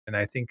And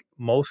I think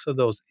most of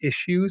those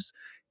issues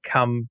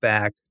come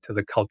back to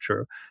the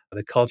culture.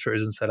 The culture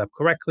isn't set up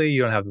correctly.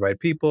 You don't have the right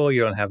people.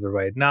 You don't have the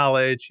right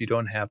knowledge. You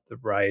don't have the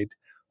right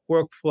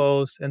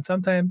workflows. And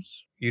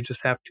sometimes you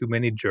just have too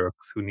many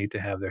jerks who need to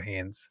have their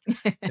hands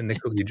in the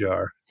cookie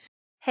jar.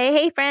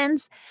 Hey,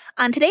 friends.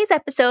 On today's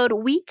episode,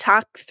 we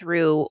talk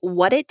through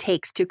what it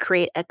takes to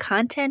create a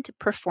content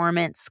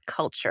performance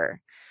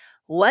culture.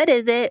 What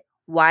is it?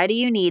 Why do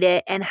you need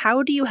it? And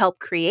how do you help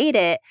create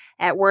it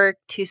at work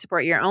to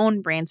support your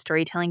own brand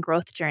storytelling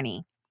growth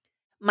journey?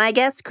 My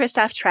guest,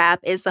 Christoph Trapp,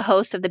 is the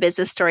host of the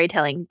Business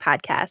Storytelling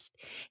Podcast.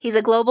 He's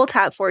a global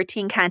top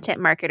 14 content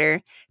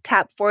marketer,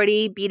 top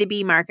 40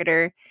 B2B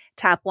marketer,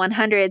 top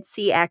 100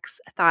 CX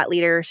thought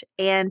leader,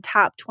 and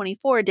top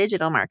 24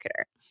 digital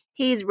marketer.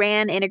 He's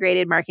ran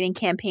integrated marketing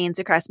campaigns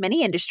across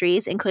many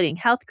industries, including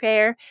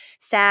healthcare,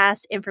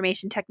 SaaS,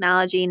 information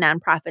technology,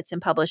 nonprofits,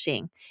 and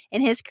publishing.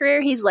 In his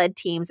career, he's led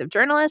teams of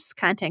journalists,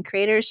 content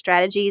creators,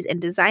 strategies,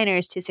 and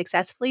designers to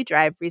successfully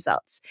drive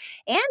results.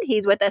 And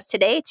he's with us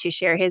today to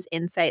share his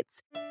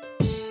insights.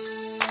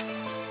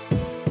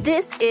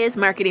 This is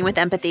Marketing with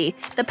Empathy,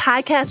 the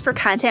podcast for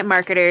content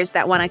marketers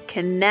that want to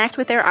connect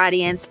with their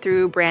audience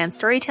through brand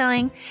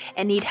storytelling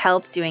and need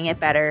help doing it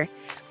better.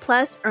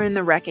 Plus, earn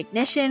the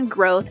recognition,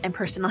 growth, and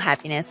personal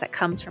happiness that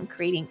comes from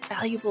creating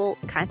valuable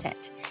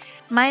content.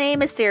 My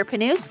name is Sarah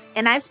Panus,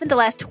 and I've spent the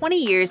last 20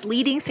 years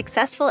leading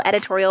successful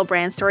editorial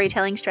brand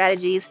storytelling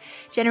strategies,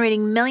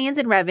 generating millions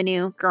in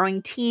revenue,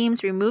 growing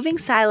teams, removing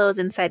silos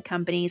inside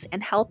companies,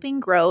 and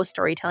helping grow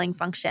storytelling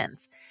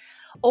functions.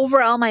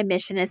 Overall, my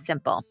mission is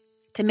simple: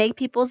 to make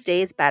people's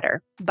days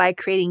better by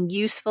creating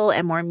useful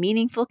and more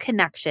meaningful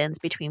connections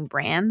between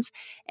brands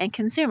and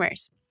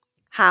consumers.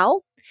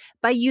 How?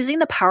 By using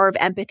the power of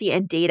empathy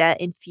and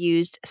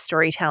data-infused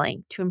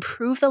storytelling to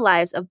improve the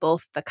lives of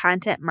both the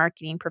content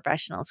marketing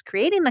professionals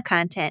creating the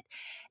content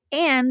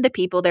and the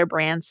people their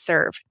brands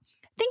serve.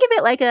 Think of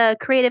it like a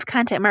creative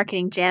content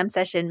marketing jam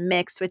session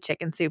mixed with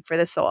chicken soup for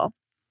the soul.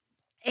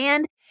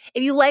 And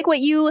if you like what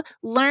you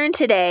learned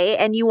today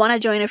and you want to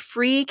join a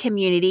free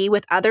community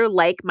with other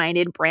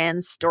like-minded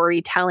brand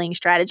storytelling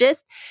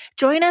strategists,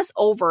 join us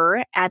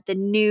over at the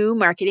new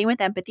Marketing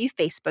with Empathy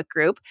Facebook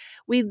group.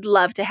 We'd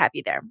love to have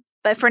you there.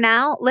 But for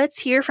now, let's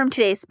hear from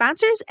today's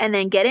sponsors and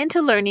then get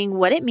into learning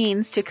what it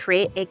means to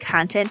create a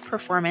content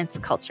performance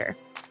culture.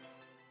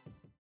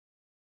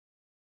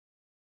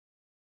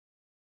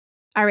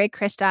 All right,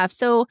 Christoph.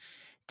 So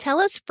tell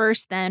us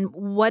first then,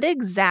 what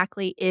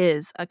exactly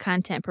is a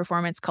content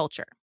performance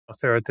culture?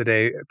 Sarah,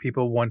 today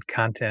people want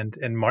content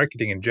and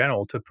marketing in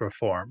general to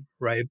perform,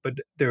 right? But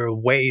there are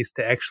ways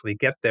to actually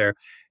get there.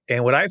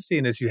 And what I've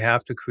seen is you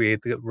have to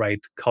create the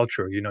right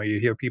culture. You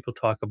hear people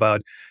talk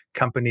about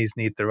companies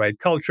need the right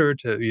culture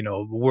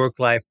to,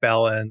 work-life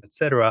balance, et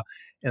cetera.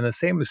 And the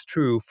same is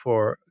true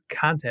for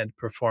content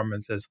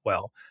performance as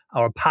well.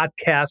 Our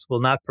podcast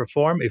will not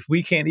perform if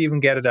we can't even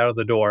get it out of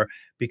the door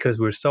because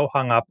we're so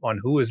hung up on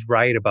who is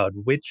right about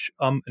which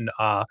and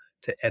ah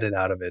to edit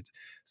out of it.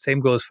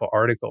 Same goes for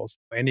articles,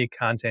 any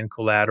content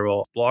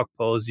collateral, blog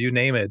posts, you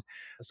name it.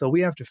 So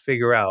we have to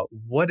figure out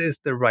what is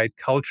the right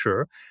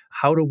culture?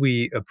 How do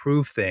we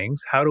approve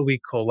things? How do we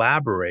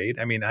collaborate?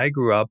 I mean, I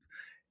grew up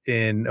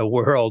in a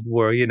world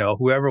where,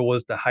 whoever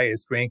was the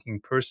highest ranking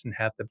person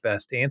had the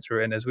best answer.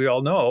 And as we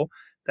all know,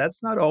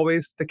 that's not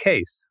always the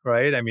case,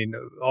 right? I mean,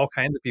 all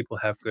kinds of people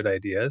have good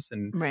ideas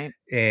Right.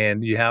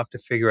 and you have to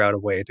figure out a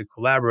way to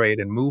collaborate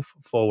and move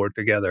forward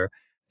together.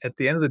 At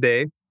the end of the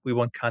day, we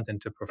want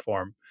content to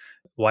perform.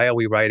 Why are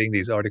we writing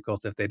these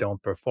articles if they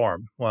don't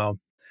perform? Well,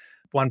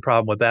 one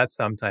problem with that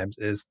sometimes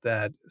is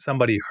that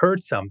somebody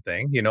heard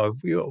something.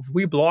 If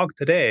we blog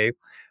today,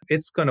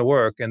 it's going to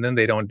work, and then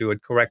they don't do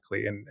it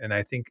correctly. And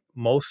I think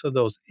most of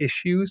those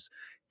issues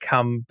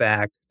come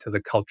back to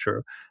the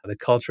culture. The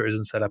culture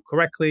isn't set up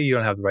correctly. You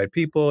don't have the right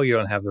people. You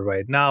don't have the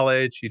right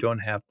knowledge. You don't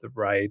have the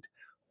right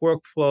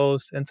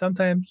workflows. And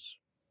sometimes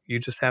you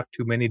just have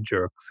too many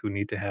jerks who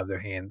need to have their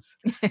hands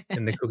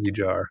in the cookie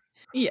jar.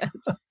 Yes.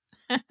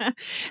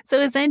 So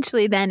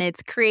essentially, then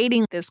it's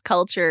creating this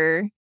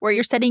culture where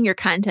you're setting your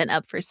content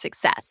up for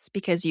success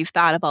because you've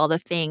thought of all the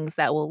things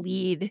that will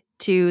lead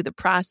to the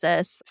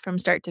process from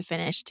start to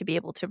finish to be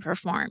able to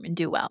perform and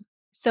do well.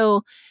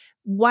 So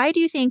why do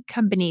you think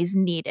companies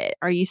need it?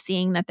 Are you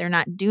seeing that they're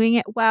not doing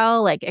it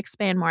well? Like,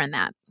 expand more on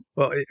that.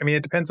 Well, I mean,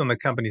 it depends on the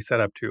company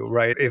setup too,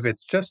 right? If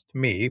it's just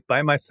me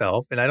by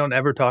myself and I don't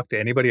ever talk to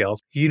anybody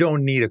else, you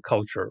don't need a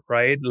culture,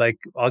 right? Like,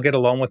 I'll get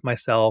along with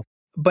myself.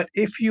 But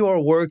if you are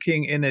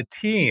working in a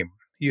team,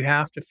 you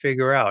have to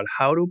figure out,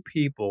 how do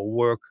people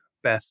work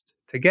best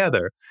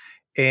together?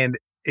 And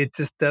it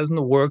just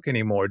doesn't work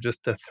anymore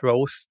just to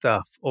throw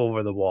stuff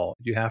over the wall.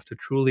 You have to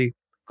truly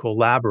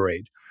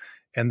collaborate.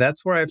 And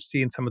that's where I've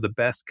seen some of the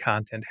best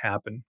content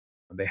happen.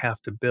 They have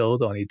to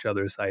build on each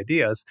other's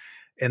ideas,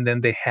 and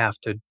then they have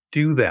to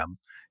do them.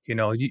 You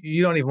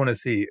don't even want to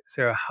see,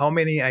 Sarah, how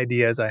many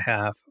ideas I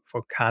have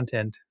for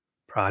content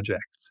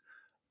projects.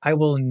 I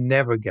will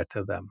never get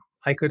to them.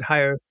 I could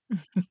hire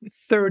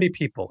 30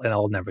 people and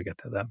I'll never get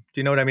to them.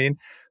 Do you know what I mean?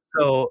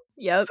 So,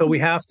 Yep. so we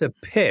have to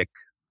pick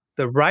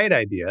the right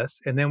ideas,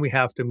 and then we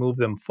have to move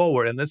them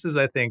forward. And this is,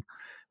 I think,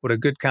 what a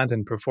good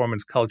content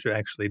performance culture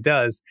actually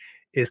does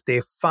is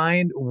they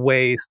find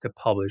ways to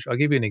publish.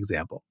 I'll give you an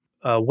example.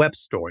 Web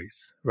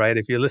stories, right?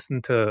 If you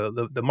listen to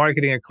the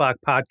Marketing O'Clock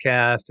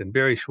podcast and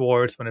Barry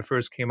Schwartz, when it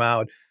first came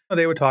out,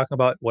 they were talking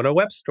about what are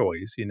web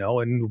stories,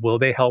 and will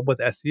they help with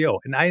SEO?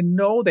 And I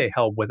know they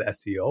help with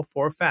SEO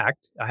for a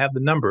fact. I have the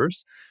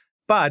numbers,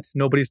 but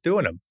nobody's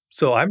doing them.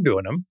 So I'm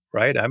doing them,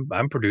 right?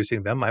 I'm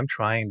producing them. I'm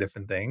trying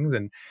different things.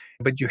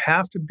 But you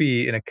have to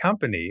be in a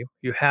company,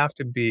 you have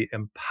to be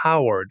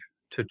empowered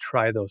to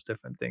try those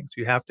different things.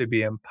 You have to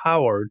be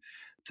empowered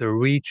to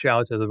reach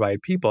out to the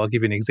right people. I'll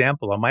give you an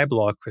example on my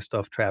blog,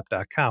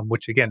 christophtrapp.com,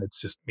 which again,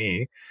 it's just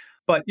me,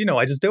 but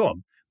I just do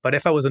them. But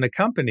if I was in a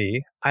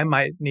company, I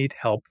might need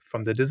help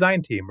from the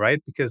design team,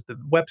 right? Because the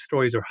web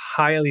stories are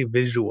highly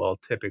visual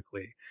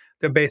typically.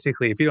 They're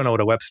basically, if you don't know what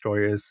a web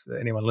story is,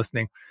 anyone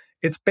listening,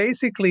 it's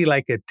basically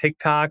like a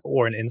TikTok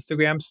or an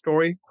Instagram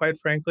story, quite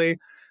frankly,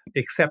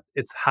 except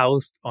it's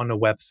housed on a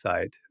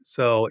website.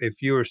 So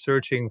if you're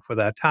searching for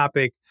that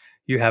topic,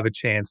 you have a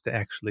chance to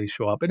actually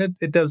show up. And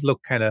it does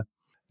look kind of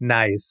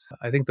nice.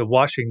 I think the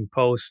Washington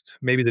Post,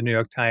 maybe the New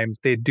York Times,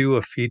 they do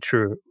a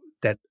feature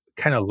that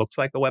kind of looks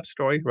like a web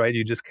story, right?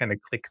 You just kind of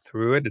click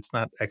through it. It's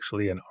not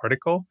actually an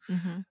article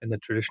in the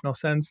traditional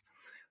sense.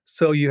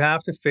 So you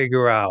have to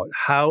figure out,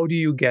 how do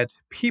you get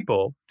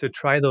people to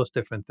try those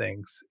different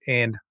things?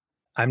 And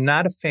I'm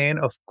not a fan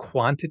of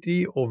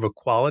quantity over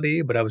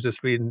quality, but I was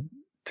just reading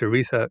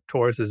Teresa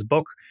Torres's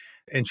book,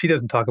 and she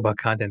doesn't talk about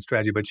content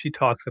strategy, but she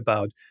talks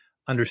about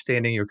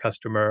understanding your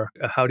customer.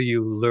 How do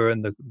you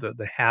learn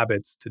the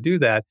habits to do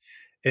that?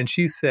 And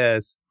she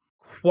says,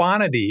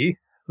 quantity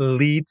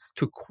leads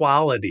to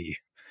quality.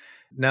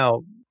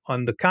 Now,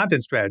 on the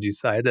content strategy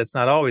side, that's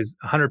not always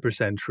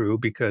 100% true,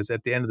 because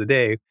at the end of the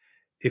day,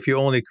 if you're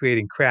only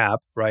creating crap,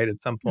 right, at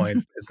some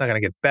point, it's not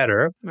going to get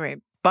better. Right.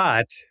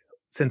 But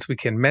since we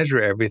can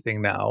measure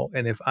everything now,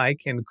 and if I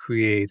can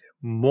create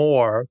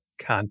more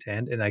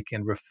content and I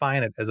can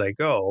refine it as I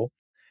go,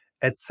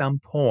 at some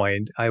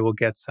point I will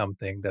get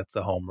something that's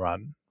a home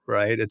run,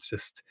 right? I'm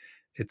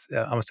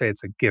gonna say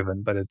it's a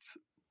given, but it's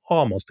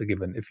almost a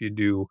given if you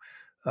do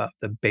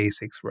the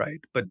basics right.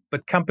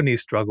 But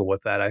companies struggle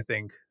with that, I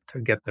think, to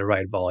get the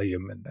right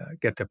volume and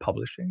get to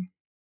publishing.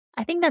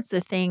 I think that's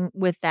the thing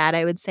with that.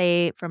 I would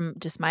say, from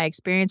just my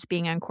experience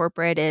being on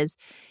corporate, is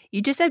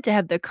you just have to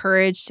have the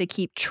courage to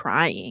keep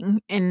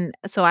trying. And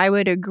so I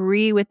would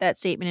agree with that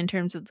statement in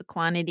terms of the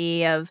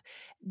quantity of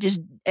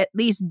just at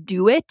least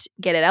do it,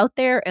 get it out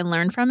there and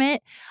learn from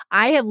it.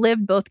 I have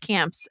lived both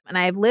camps, and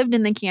I have lived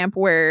in the camp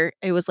where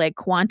it was like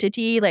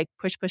quantity, like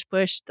push, push,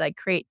 push, like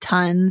create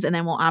tons, and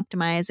then we'll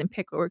optimize and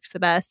pick what works the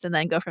best and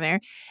then go from there.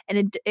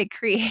 And it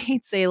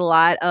creates a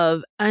lot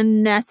of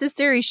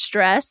unnecessary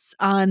stress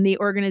on the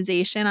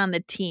organization, on the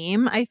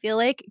team, I feel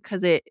like,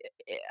 because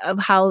of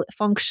how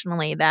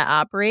functionally that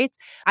operates.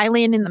 I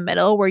land in the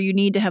middle where you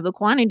need to have the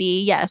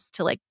quantity, yes,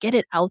 to like get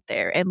it out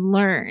there and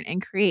learn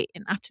and create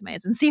and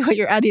optimize and see what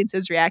your audience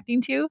is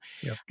reacting to.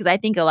 Yep. Because I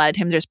think a lot of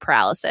times there's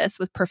paralysis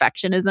with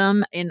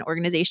perfectionism in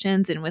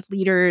organizations and with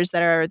leaders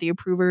that are the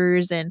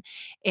approvers, and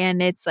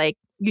it's like,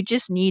 you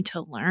just need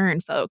to learn,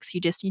 folks.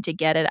 You just need to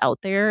get it out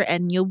there,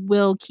 and you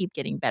will keep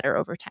getting better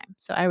over time.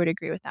 So I would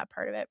agree with that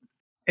part of it.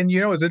 And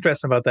what's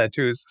interesting about that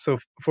too is, so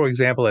for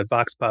example, at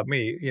Vox Pop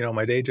Me,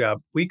 my day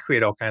job, we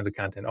create all kinds of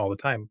content all the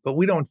time, but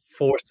we don't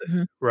force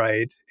it,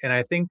 right? And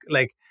I think,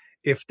 like,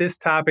 if this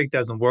topic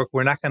doesn't work,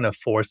 we're not going to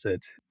force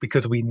it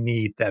because we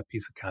need that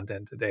piece of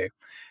content today.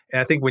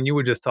 And I think when you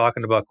were just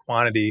talking about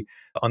quantity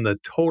on the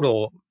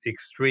total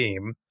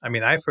extreme, I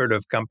mean, I've heard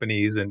of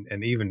companies and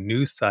even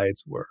news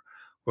sites where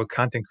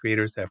content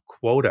creators have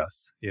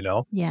quotas,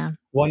 Yeah.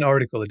 1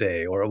 article a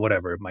day or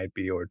whatever it might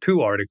be, or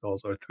 2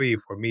 articles or 3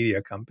 for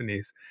media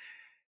companies.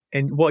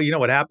 And well,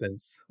 what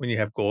happens when you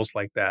have goals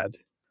like that?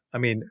 I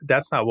mean,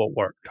 that's not what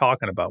we're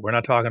talking about. We're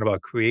not talking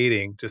about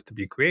creating just to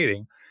be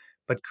creating,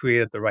 but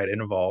create at the right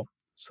interval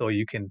so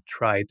you can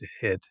try to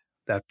hit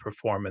that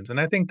performance. And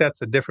I think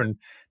that's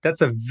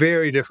a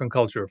very different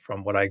culture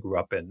from what I grew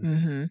up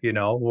in,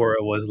 where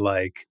it was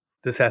like,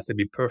 this has to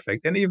be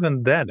perfect. And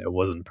even then, it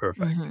wasn't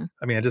perfect.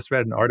 I mean, I just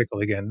read an article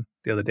again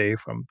the other day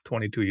from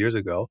 22 years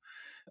ago,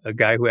 a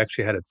guy who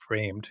actually had it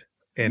framed.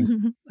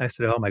 And I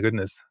said, oh my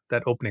goodness,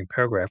 that opening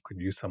paragraph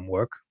could use some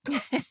work.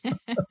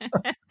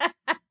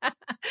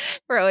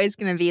 We're always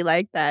going to be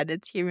like that.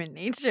 It's human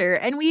nature.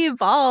 And we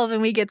evolve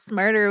and we get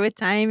smarter with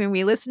time, and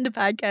we listen to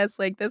podcasts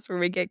like this where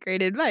we get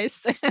great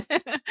advice.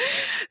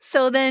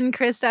 So then,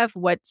 Christoph,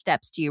 what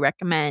steps do you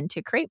recommend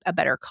to create a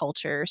better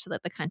culture so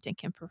that the content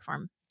can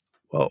perform?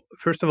 Well,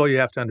 first of all, you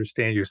have to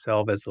understand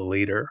yourself as a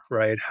leader,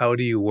 right? How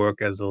do you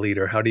work as a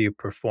leader? How do you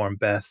perform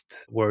best?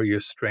 Where are your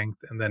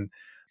strengths? And then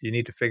you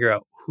need to figure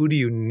out, who do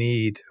you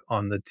need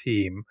on the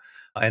team,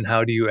 and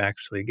how do you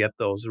actually get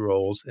those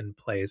roles in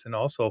place? And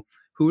also,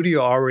 who do you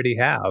already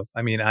have?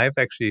 I mean, I've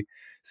actually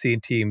seen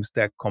teams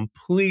that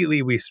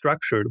completely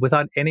restructured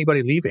without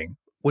anybody leaving,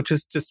 which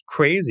is just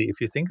crazy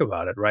if you think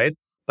about it, right?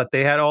 but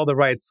they had all the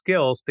right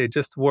skills. They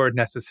just weren't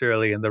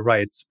necessarily in the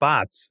right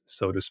spots,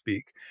 so to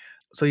speak.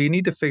 So you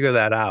need to figure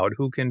that out.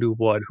 Who can do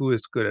what? Who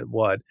is good at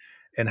what?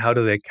 And how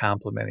do they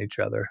complement each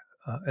other?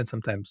 And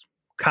sometimes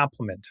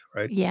complement,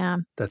 right? Yeah.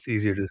 That's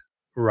easier to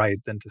write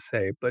than to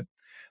say. But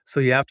so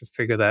you have to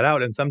figure that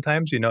out. And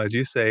sometimes, as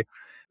you say,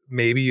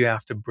 maybe you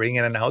have to bring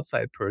in an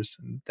outside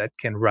person that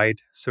can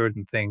write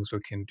certain things or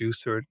can do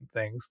certain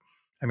things.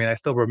 I mean, I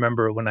still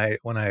remember when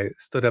I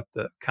stood up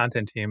the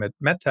content team at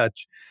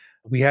MedTouch,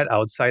 we had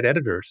outside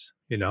editors.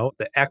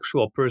 The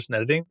actual person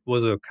editing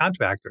was a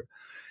contractor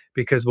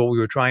because what we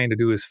were trying to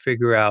do is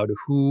figure out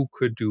who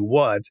could do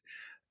what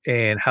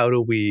and how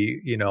do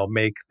we,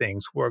 make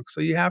things work.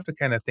 So you have to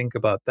kind of think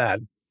about that.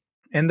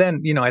 And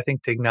then, I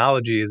think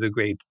technology is a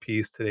great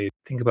piece today.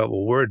 Think about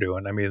what we're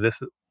doing. I mean,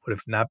 this would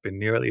have not been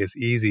nearly as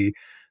easy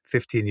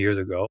 15 years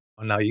ago.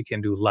 Now you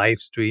can do live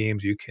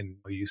streams. You can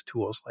use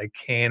tools like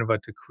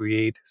Canva to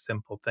create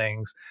simple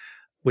things,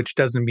 which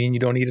doesn't mean you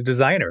don't need a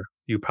designer.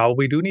 You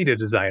probably do need a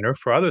designer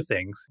for other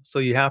things. So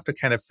you have to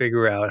kind of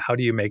figure out how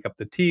do you make up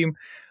the team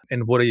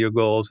and what are your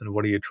goals and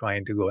what are you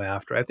trying to go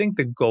after. I think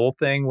the goal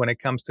thing when it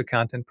comes to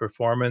content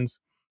performance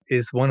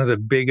is one of the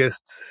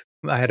biggest.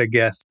 I had a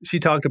guest. She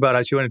talked about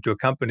how she went into a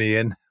company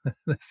and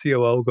the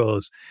COO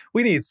goes,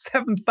 "We need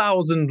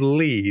 7,000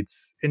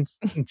 leads." And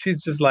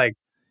she's just like,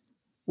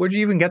 "Where'd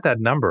you even get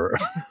that number?"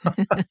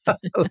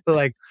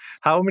 Like,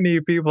 how many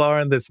people are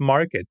in this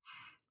market?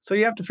 So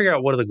you have to figure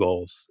out what are the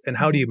goals and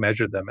how do you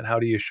measure them and how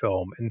do you show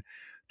them? And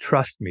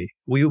trust me,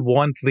 we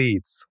want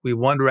leads, we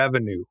want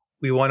revenue,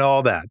 we want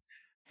all that.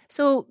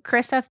 So,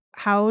 Christoph,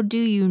 how do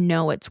you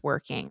know it's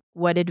working?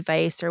 What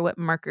advice or what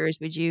markers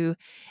would you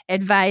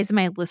advise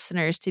my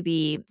listeners to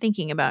be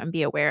thinking about and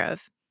be aware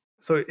of?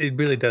 So it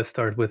really does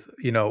start with,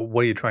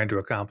 what are you trying to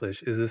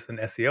accomplish? Is this an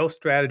SEO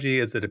strategy?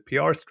 Is it a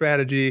PR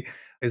strategy?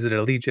 Is it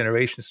a lead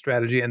generation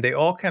strategy? And they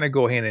all kind of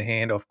go hand in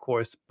hand, of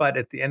course. But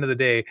at the end of the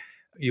day,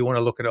 you want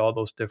to look at all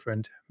those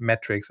different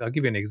metrics. I'll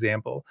give you an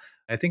example.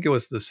 I think it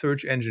was the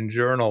Search Engine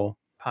Journal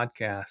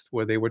podcast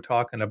where they were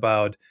talking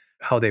about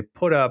how they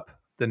put up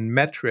the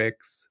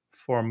metrics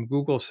from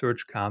Google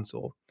Search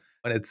Console.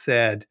 And it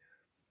said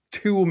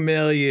 2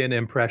 million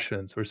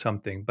impressions or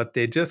something, but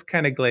they just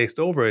kind of glazed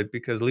over it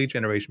because lead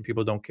generation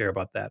people don't care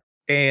about that.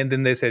 And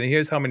then they said,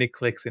 here's how many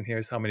clicks and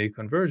here's how many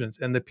conversions.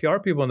 And the PR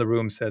people in the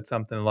room said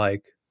something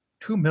like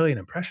 2 million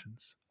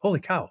impressions. Holy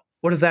cow.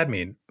 What does that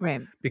mean?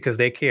 Right. Because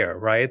they care,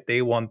 right?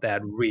 They want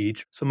that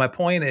reach. So my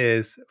point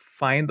is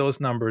find those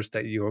numbers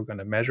that you're going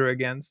to measure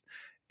against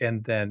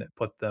and then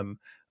put them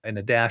in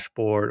a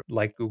dashboard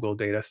like Google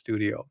Data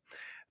Studio.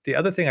 The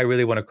other thing I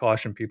really want to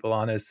caution people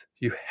on is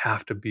you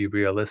have to be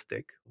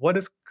realistic. What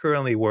is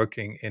currently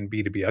working in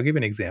B2B? I'll give you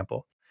an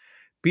example.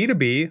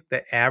 B2B,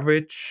 the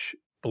average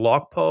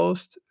blog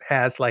post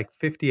has like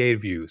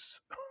 58 views,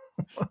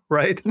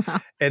 right?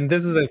 Wow. And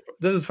this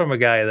is from a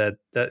guy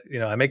that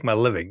I make my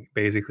living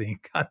basically in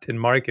content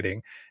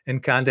marketing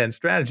and content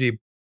strategy.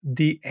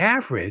 The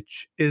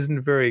average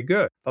isn't very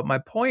good. But my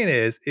point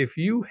is if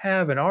you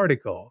have an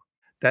article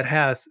that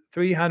has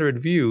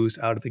 300 views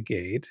out of the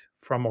gate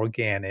from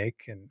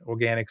organic and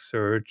organic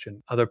search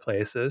and other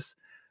places,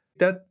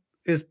 that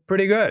is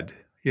pretty good,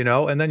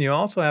 And then you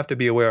also have to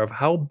be aware of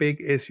how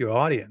big is your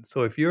audience.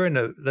 So if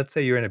let's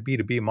say you're in a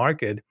B2B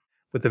market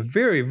with a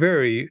very,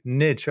 very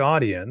niche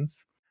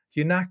audience,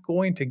 you're not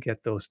going to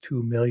get those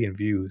 2 million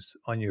views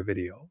on your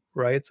video,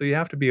 right? So you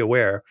have to be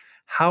aware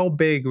how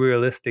big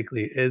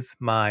realistically is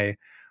my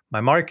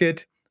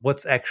market?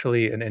 What's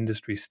actually an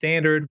industry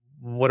standard?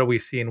 What are we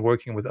seeing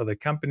working with other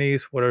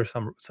companies? What are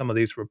some of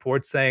these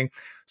reports saying?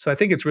 So I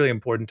think it's really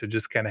important to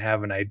just kind of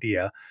have an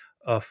idea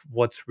of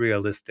what's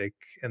realistic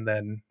and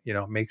then,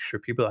 make sure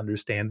people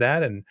understand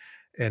that.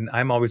 And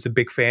I'm always a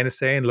big fan of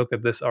saying, look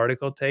at this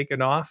article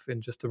taken off.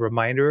 And just a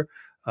reminder,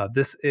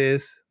 this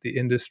is the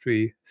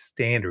industry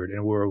standard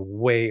and we're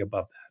way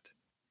above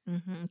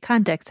that.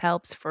 Context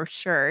helps for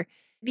sure.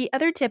 The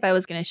other tip I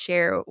was going to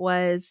share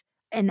was,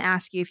 and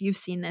ask you if you've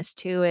seen this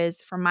too,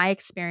 is from my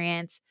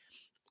experience,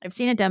 I've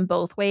seen it done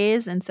both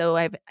ways. And so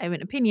I have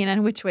an opinion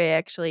on which way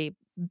actually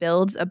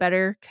builds a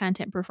better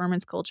content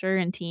performance culture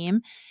and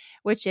team,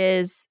 which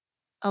is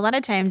a lot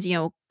of times,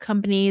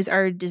 companies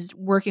are just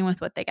working with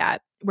what they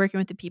got, working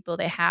with the people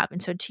they have.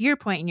 And so to your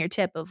point in your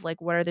tip of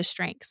like, what are the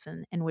strengths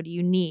and what do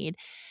you need?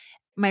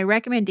 My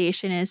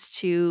recommendation is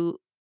to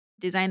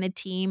design the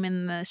team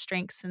and the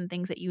strengths and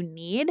things that you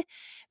need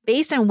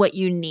based on what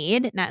you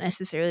need, not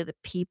necessarily the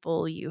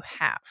people you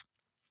have.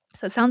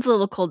 So it sounds a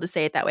little cold to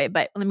say it that way,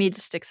 but let me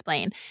just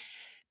explain.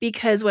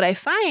 Because what I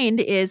find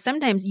is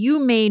sometimes you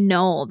may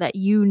know that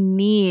you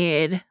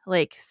need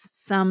like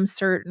some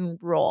certain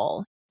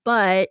role,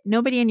 but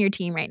nobody in your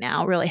team right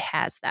now really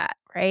has that,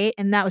 right?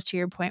 And that was to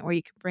your point where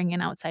you can bring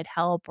in outside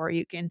help or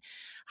you can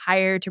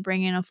hire to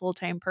bring in a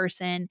full-time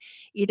person,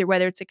 either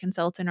whether it's a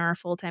consultant or a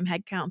full-time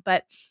headcount.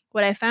 But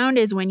what I found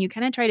is when you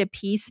kind of try to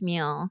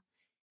piecemeal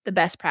the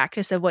best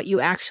practice of what you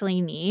actually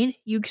need,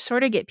 you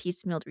sort of get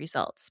piecemealed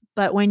results.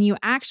 But when you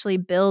actually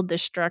build the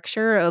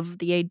structure of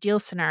the ideal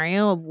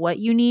scenario of what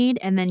you need,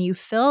 and then you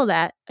fill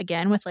that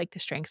again with like the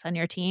strengths on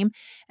your team,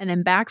 and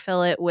then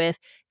backfill it with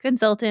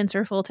consultants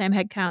or full time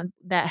headcount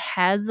that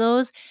has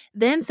those,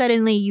 then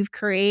suddenly you've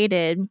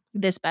created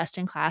this best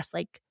in class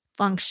like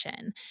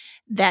function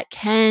that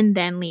can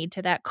then lead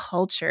to that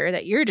culture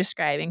that you're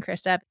describing,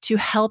 Krista, to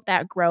help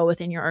that grow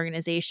within your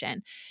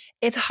organization.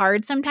 It's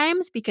hard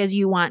sometimes because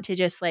you want to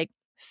just like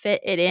fit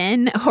it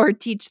in or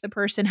teach the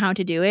person how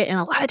to do it. And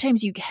a lot of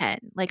times you can.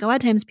 Like a lot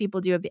of times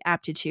people do have the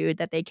aptitude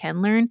that they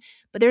can learn,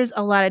 but there's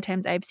a lot of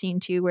times I've seen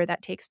too where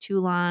that takes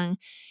too long.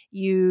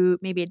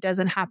 Maybe it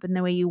doesn't happen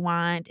the way you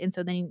want. And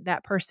so then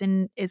that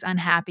person is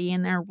unhappy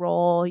in their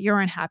role. You're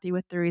unhappy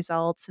with the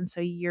results. And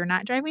so you're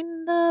not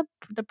driving the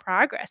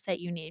progress that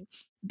you need.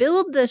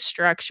 Build the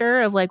structure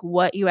of like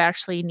what you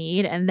actually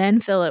need and then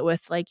fill it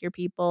with like your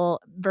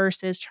people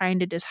versus trying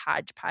to just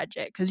hodgepodge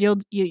it, because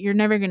you're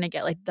never going to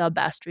get like the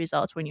best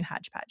results when you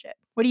hodgepodge it.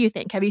 What do you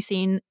think? Have you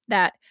seen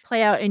that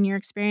play out in your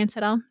experience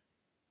at all?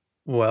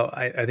 Well,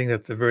 I think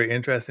that's a very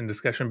interesting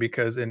discussion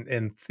because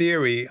in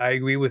theory, I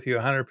agree with you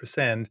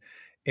 100%.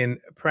 In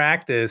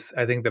practice,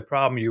 I think the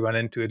problem you run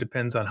into, it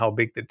depends on how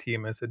big the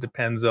team is. It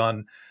depends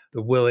on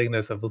the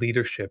willingness of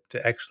leadership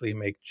to actually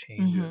make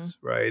changes,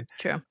 right?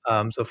 True.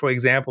 So for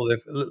example,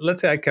 if let's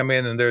say I come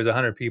in and there's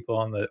 100 people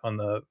on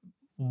the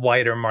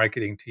wider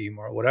marketing team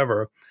or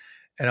whatever,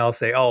 and I'll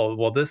say, "Oh,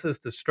 well, this is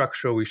the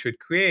structure we should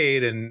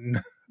create," and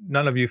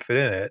none of you fit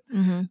in it.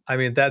 I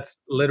mean, that's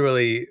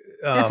literally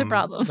That's a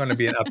problem. going to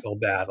be an uphill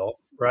battle,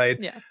 right?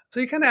 Yeah. So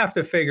you kind of have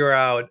to figure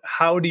out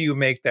how do you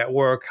make that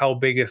work? How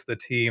big is the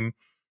team?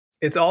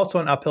 It's also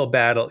an uphill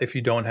battle if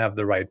you don't have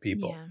the right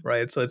people, Yeah.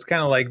 right? So it's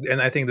kind of like,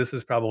 and I think this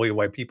is probably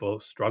why people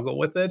struggle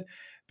with it,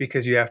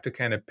 because you have to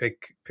kind of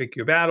pick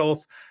your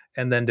battles,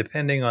 and then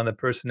depending on the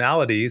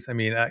personalities. I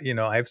mean,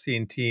 I've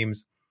seen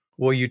teams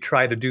where you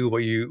try to do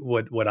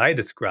what I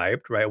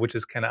described, right, which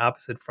is kind of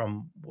opposite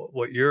from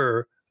what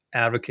you're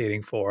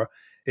advocating for.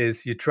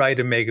 Is you try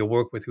to make it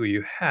work with who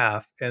you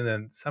have, and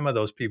then some of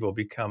those people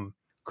become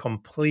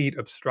complete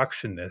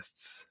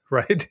obstructionists,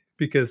 right?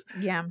 Because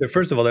Yeah.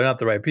 first of all, they're not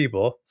the right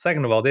people.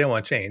 Second of all, they don't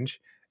want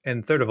change.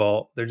 And third of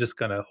all, they're just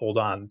going to hold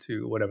on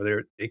to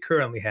whatever they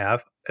currently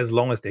have as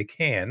long as they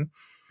can.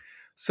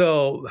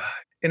 So,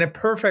 in a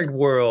perfect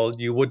world,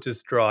 you would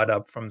just draw it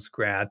up from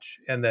scratch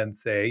and then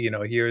say,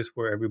 here's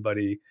where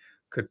everybody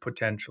could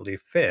potentially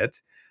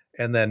fit.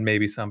 And then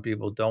maybe some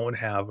people don't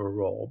have a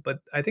role. But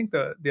I think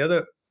the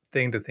other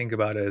thing to think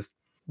about is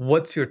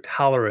what's your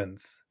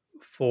tolerance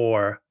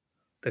for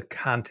the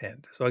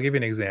content? So, I'll give you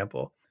an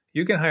example.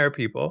 You can hire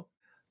people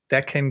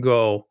that can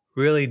go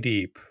really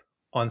deep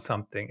on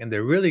something and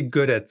they're really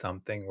good at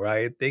something,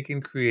 right? They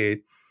can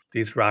create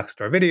these rock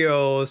star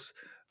videos,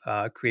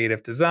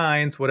 creative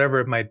designs, whatever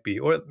it might be.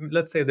 Or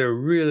let's say they're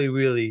really,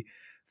 really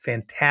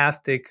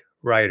fantastic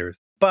writers.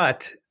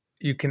 But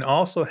you can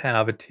also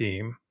have a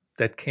team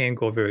that can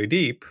go very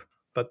deep,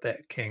 but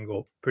that can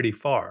go pretty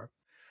far.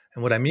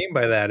 And what I mean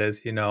by that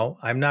is,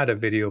 I'm not a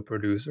video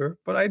producer,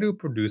 but I do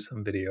produce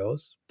some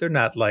videos. They're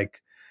not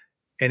like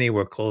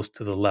anywhere close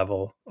to the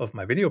level of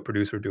my video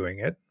producer doing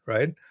it,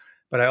 right?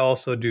 But I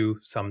also do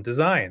some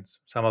designs.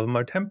 Some of them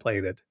are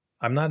templated.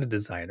 I'm not a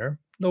designer,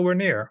 nowhere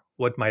near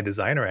what my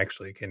designer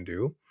actually can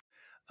do.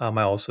 I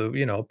also,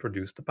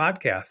 produce the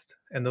podcast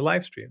and the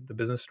live stream, the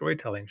business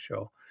storytelling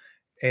show.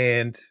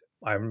 And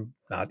I'm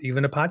not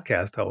even a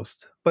podcast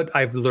host, but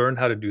I've learned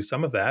how to do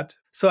some of that.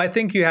 So I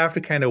think you have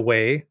to kind of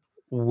weigh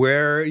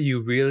where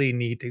you really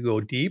need to go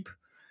deep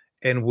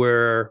and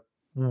where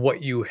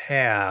what you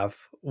have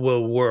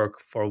will work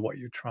for what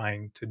you're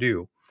trying to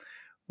do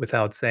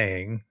without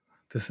saying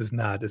this is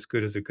not as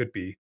good as it could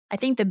be. I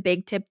think the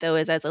big tip though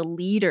is as a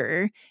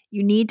leader,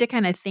 you need to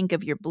kind of think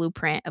of your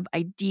blueprint of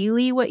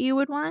ideally what you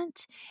would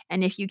want.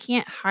 And if you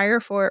can't hire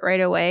for it right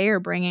away or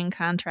bring in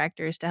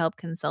contractors to help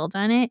consult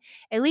on it,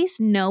 at least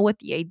know what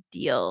the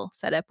ideal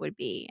setup would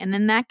be. And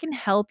then that can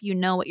help you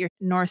know what your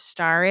North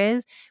Star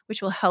is,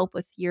 which will help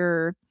with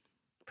your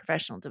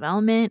professional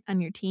development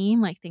on your team,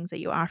 like things that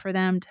you offer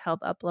them to help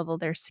up level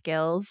their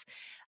skills.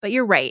 But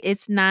you're right.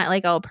 It's not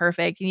like all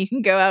perfect and you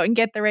can go out and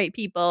get the right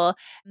people.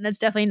 And that's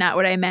definitely not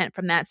what I meant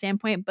from that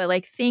standpoint. But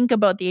like think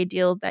about the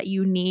ideal that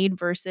you need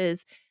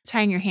versus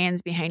tying your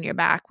hands behind your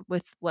back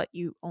with what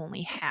you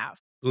only have.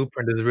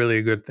 Blueprint is really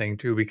a good thing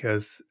too,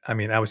 because I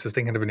mean, I was just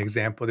thinking of an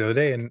example the other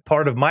day, and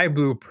part of my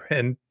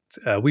blueprint,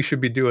 we should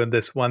be doing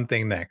this one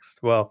thing next.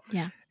 Well,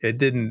 Yeah. it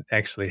didn't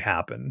actually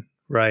happen,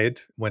 right?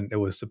 When it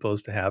was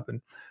supposed to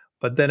happen.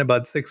 But then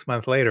about 6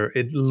 months later,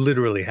 it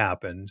literally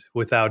happened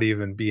without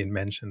even being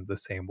mentioned the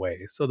same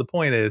way. So the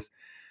point is,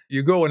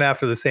 you're going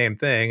after the same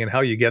thing, and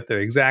how you get there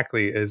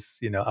exactly is,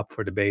 up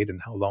for debate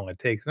and how long it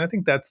takes. And I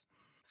think that's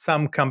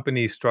some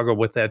companies struggle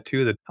with that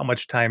too. That how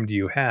much time do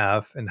you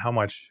have, and how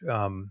much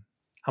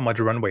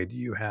runway do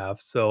you have?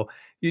 So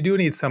you do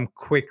need some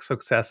quick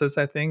successes.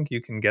 I think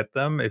you can get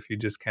them if you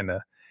just kind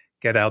of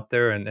get out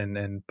there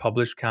and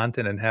publish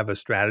content and have a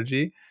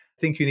strategy.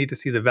 think you need to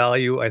see the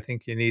value. I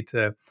think you need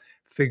to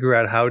figure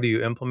out how do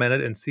you implement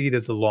it and see it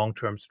as a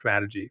long-term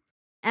strategy.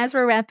 As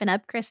we're wrapping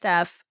up,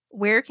 Christoph,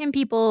 where can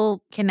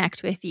people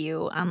connect with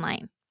you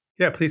online?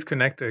 Yeah, please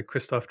connect at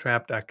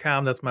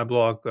christophtrapp.com. That's my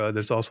blog.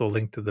 There's also a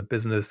link to the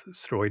Business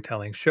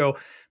Storytelling Show.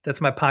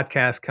 That's my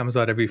podcast, comes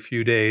out every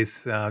few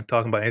days,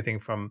 talking about anything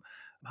from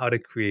how to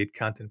create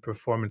content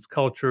performance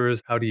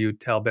cultures, how do you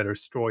tell better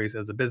stories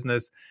as a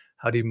business,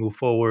 how do you move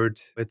forward.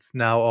 It's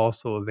now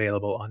also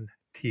available on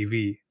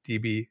TV,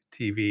 DB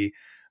TV.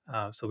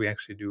 So we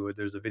actually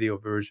there's a video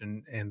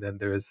version, and then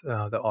there's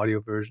the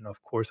audio version,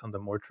 of course, on the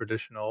more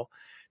traditional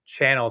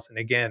channels. And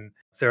again,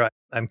 Sarah,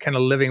 I'm kind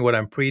of living what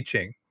I'm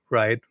preaching,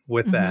 right,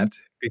 with Mm-hmm. that,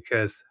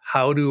 because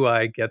how do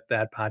I get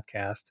that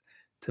podcast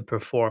to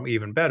perform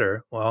even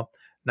better? Well,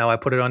 now I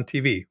put it on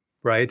TV,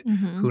 right?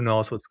 Mm-hmm. Who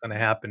knows what's going to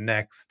happen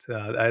next?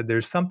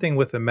 There's something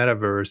with the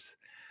metaverse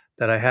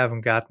that I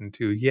haven't gotten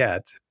to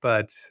yet,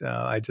 but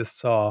I just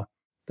saw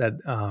that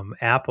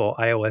Apple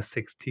iOS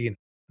 16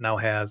 now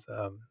has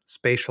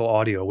spatial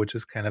audio, which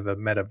is kind of a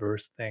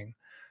metaverse thing.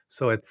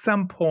 So at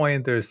some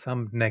point, there's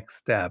some next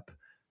step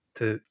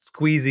to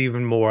squeeze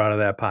even more out of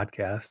that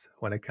podcast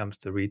when it comes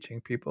to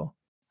reaching people.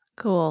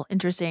 Cool.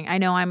 Interesting. I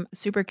know I'm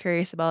super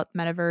curious about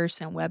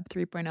metaverse and Web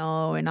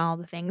 3.0 and all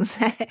the things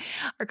that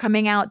are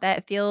coming out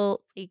that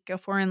feel like a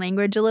foreign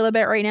language a little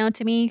bit right now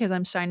to me because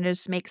I'm starting to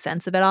just make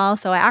sense of it all.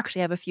 So I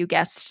actually have a few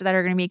guests that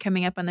are going to be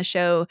coming up on the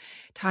show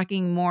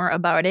talking more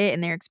about it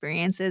and their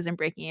experiences and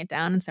breaking it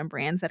down, and some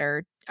brands that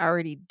are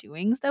already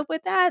doing stuff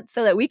with that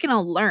so that we can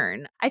all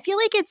learn. I feel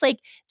like it's like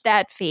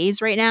that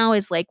phase right now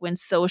is like when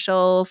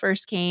social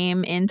first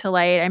came into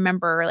light. I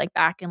remember like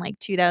back in like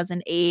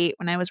 2008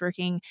 when I was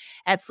working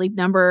at Sleep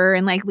Number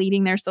and like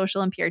leading their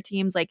social and PR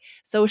teams. Like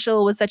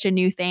social was such a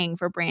new thing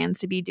for brands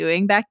to be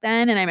doing back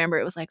then. And I remember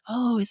it was like,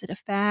 oh, is it a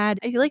fad?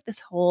 I feel like this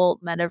whole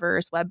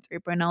metaverse Web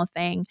 3.0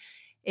 thing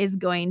is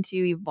going to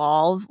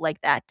evolve like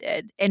that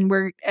did. And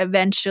we're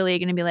eventually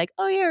going to be like,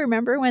 oh, yeah,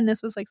 remember when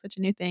this was like such a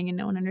new thing and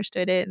no one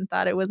understood it and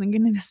thought it wasn't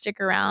going to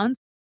stick around?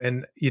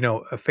 And,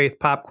 Faith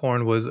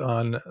Popcorn was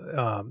on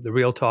the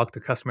Real Talk, the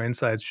Customer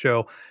Insights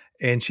show,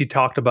 and she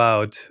talked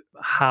about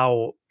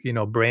how,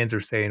 brands are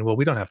saying, well,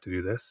 we don't have to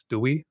do this, do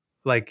we?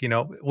 Like,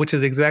 which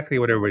is exactly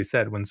what everybody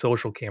said when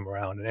social came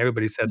around, and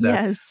everybody said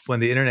that Yes. when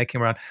the internet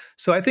came around.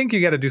 So I think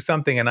you got to do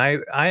something. And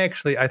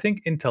I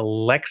think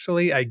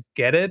intellectually I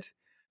get it,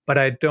 but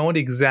I don't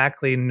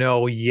exactly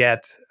know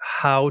yet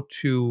how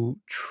to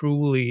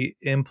truly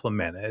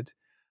implement it.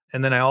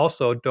 And then I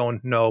also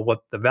don't know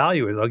what the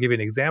value is. I'll give you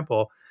an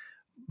example.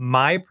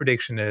 My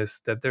prediction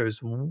is that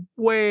there's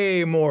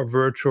way more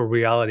virtual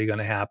reality going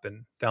to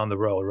happen down the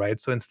road, right?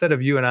 So instead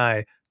of you and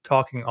I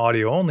talking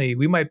audio only,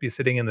 we might be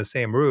sitting in the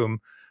same room,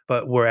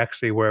 but we're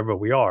actually wherever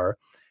we are,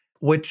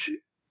 which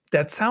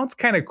that sounds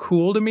kind of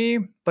cool to me.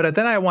 But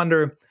then I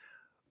wonder,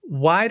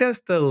 why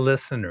does the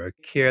listener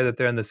care that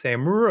they're in the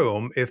same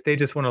room if they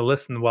just want to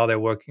listen while they're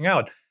working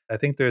out? I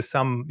think there's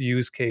some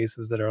use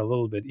cases that are a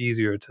little bit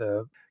easier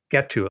to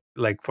get to.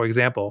 Like, for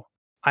example,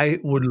 I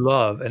would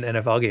love an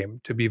NFL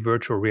game to be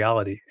virtual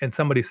reality. And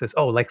somebody says,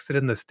 oh, like sit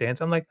in the stands.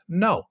 I'm like,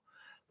 no,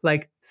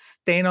 like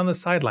stand on the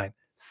sideline,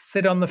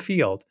 sit on the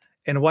field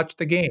and watch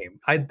the game.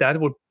 That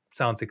would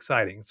sounds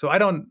exciting. So I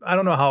don't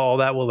know how all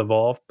that will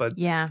evolve, but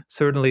Yeah.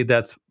 certainly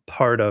that's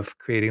part of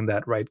creating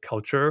that right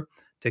culture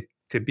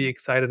to be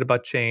excited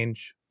about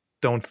change,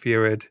 don't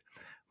fear it,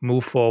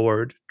 move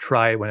forward,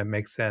 try it when it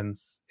makes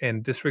sense,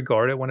 and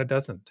disregard it when it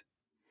doesn't.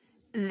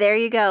 There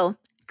you go.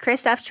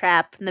 Christoph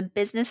Trapp from the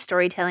Business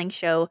Storytelling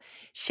Show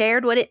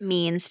shared what it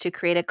means to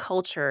create a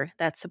culture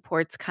that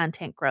supports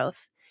content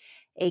growth,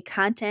 a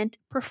content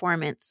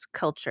performance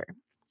culture,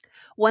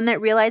 one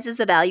that realizes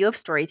the value of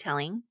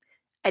storytelling,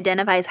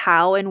 identifies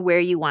how and where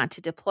you want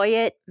to deploy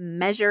it,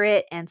 measure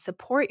it, and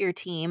support your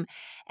team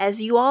as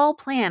you all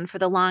plan for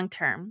the long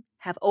term,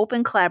 have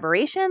open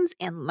collaborations,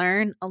 and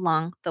learn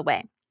along the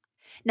way.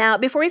 Now,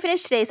 before we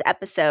finish today's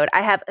episode,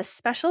 I have a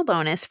special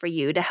bonus for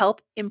you to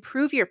help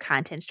improve your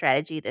content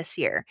strategy this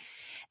year.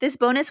 This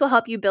bonus will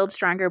help you build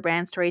stronger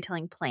brand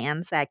storytelling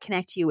plans that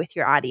connect you with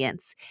your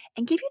audience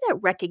and give you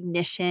that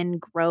recognition,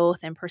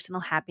 growth, and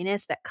personal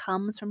happiness that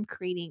comes from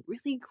creating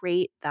really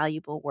great,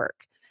 valuable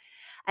work.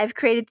 I've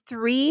created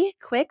 3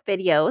 quick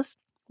videos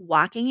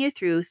walking you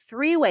through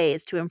 3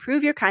 ways to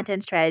improve your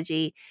content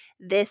strategy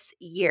this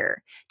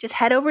year. Just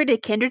head over to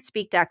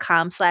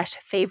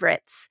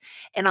kindredspeak.com/favorites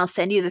and I'll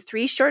send you the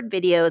 3 short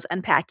videos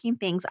unpacking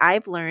things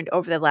I've learned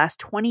over the last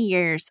 20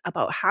 years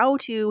about how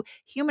to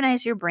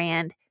humanize your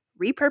brand,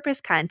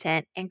 repurpose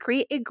content, and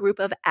create a group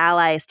of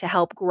allies to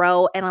help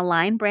grow and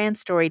align brand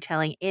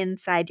storytelling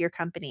inside your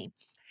company.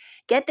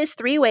 Get this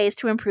 3 ways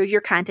to improve your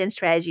content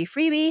strategy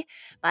freebie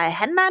by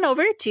heading on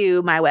over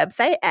to my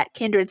website at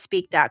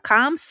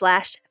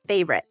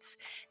kindredspeak.com/favorites.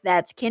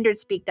 That's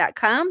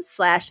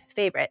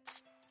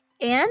kindredspeak.com/favorites.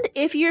 And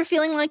if you're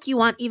feeling like you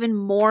want even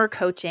more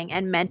coaching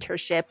and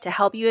mentorship to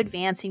help you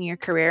advance in your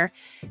career,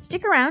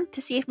 stick around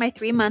to see if my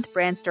 3-month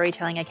Brand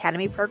Storytelling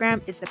Academy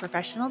program is the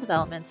professional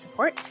development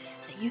support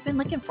that you've been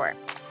looking for.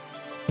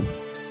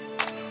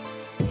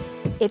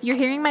 If you're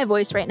hearing my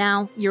voice right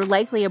now, you're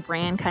likely a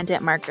brand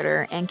content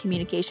marketer and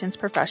communications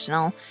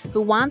professional who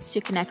wants to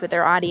connect with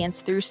their audience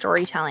through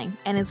storytelling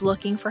and is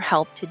looking for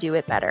help to do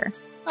it better,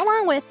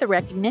 along with the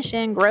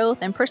recognition,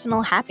 growth, and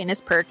personal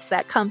happiness perks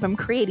that come from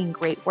creating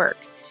great work.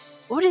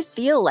 What would it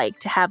feel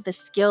like to have the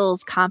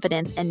skills,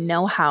 confidence, and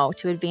know-how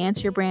to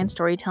advance your brand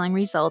storytelling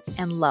results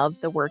and love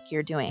the work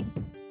you're doing?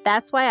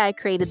 That's why I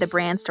created the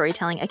Brand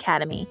Storytelling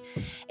Academy,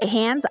 a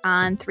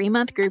hands-on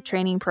 3-month group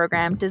training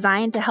program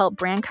designed to help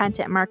brand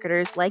content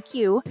marketers like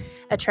you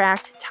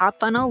attract top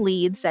funnel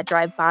leads that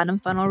drive bottom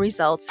funnel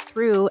results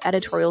through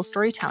editorial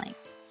storytelling.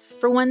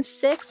 For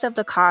 1/6 of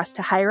the cost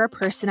to hire a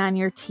person on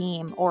your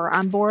team or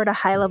onboard a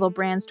high-level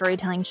brand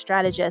storytelling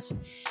strategist,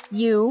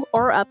 you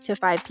or up to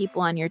 5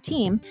 people on your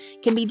team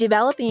can be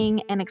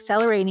developing and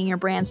accelerating your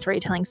brand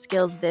storytelling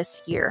skills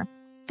this year.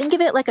 Think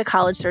of it like a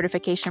college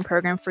certification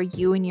program for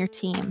you and your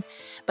team,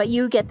 but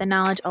you get the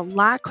knowledge a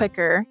lot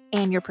quicker,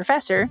 and your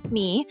professor,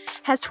 me,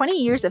 has 20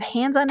 years of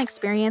hands-on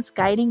experience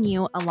guiding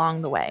you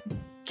along the way.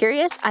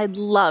 Curious? I'd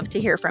love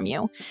to hear from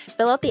you.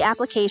 Fill out the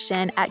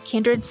application at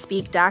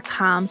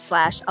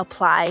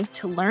kindredspeak.com/apply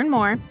to learn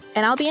more,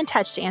 and I'll be in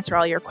touch to answer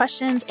all your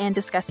questions and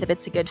discuss if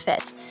it's a good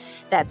fit.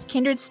 That's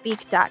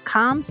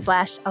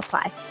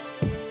kindredspeak.com/apply.